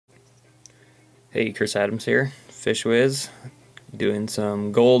Hey, Chris Adams here, Fish Whiz, doing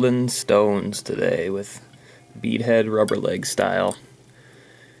some golden stones today with beadhead rubber leg style.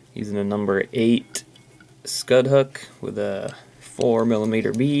 Using a number 8 scud hook with a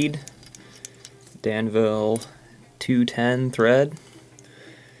 4mm bead, Danville 210 thread.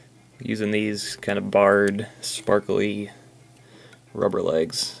 Using these kind of barred, sparkly rubber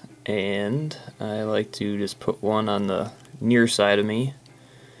legs. And I like to just put one on the near side of me,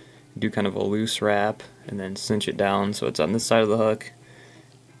 do kind of a loose wrap, and then cinch it down so it's on this side of the hook,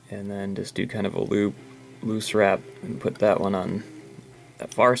 and then just do kind of a loose wrap and put that one on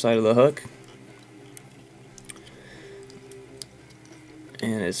that far side of the hook,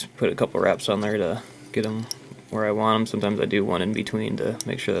 and just put a couple wraps on there to get them where I want them. Sometimes I do one in between to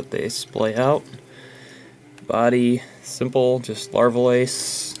make sure that they splay out. Body, simple, just larval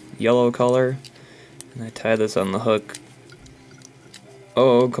lace, yellow color, and I tie this on the hook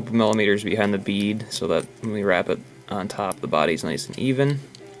a couple millimeters behind the bead so that when we wrap it on top, the body's nice and even.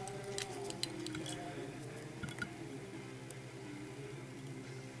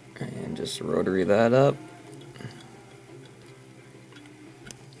 And just rotary that up.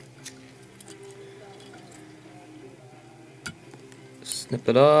 Snip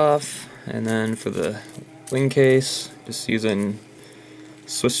it off, and then for the wing case, just using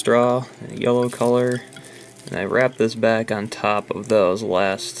Swiss straw in a yellow color. And I wrap this back on top of those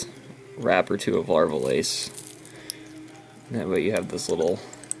last wrap or two of larval lace. That way you have this little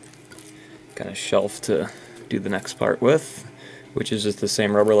kind of shelf to do the next part with, which is just the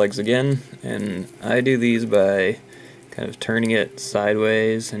same rubber legs again. And I do these by kind of turning it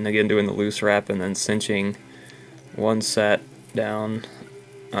sideways and again doing the loose wrap and then cinching one set down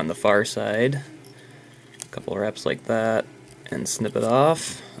on the far side. A couple of wraps like that and snip it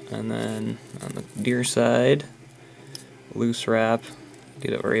off. And then on the deer side, loose wrap,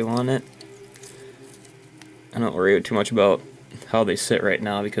 get it where you want it. I don't worry too much about how they sit right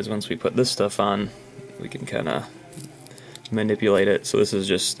now because once we put this stuff on, we can kind of manipulate it. So this is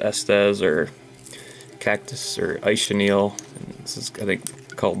just Estes or cactus or ice chenille. This is, I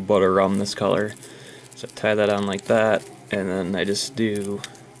think, called butter rum, this color. So I tie that on like that, and then I just do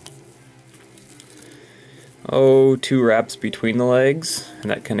 2 wraps between the legs,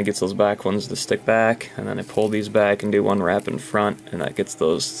 and that kind of gets those back ones to stick back, and then I pull these back and do 1 wrap in front, and that gets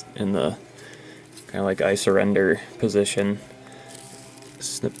those in the kind of like I surrender position.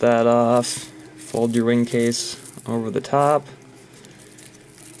 Snip that off, fold your wing case over the top,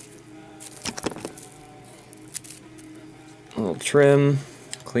 a little trim,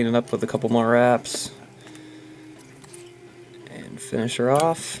 clean it up with a couple more wraps, and finish her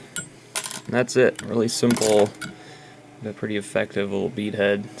off. And that's it. Really simple, but pretty effective little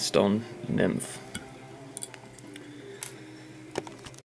beadhead stone nymph.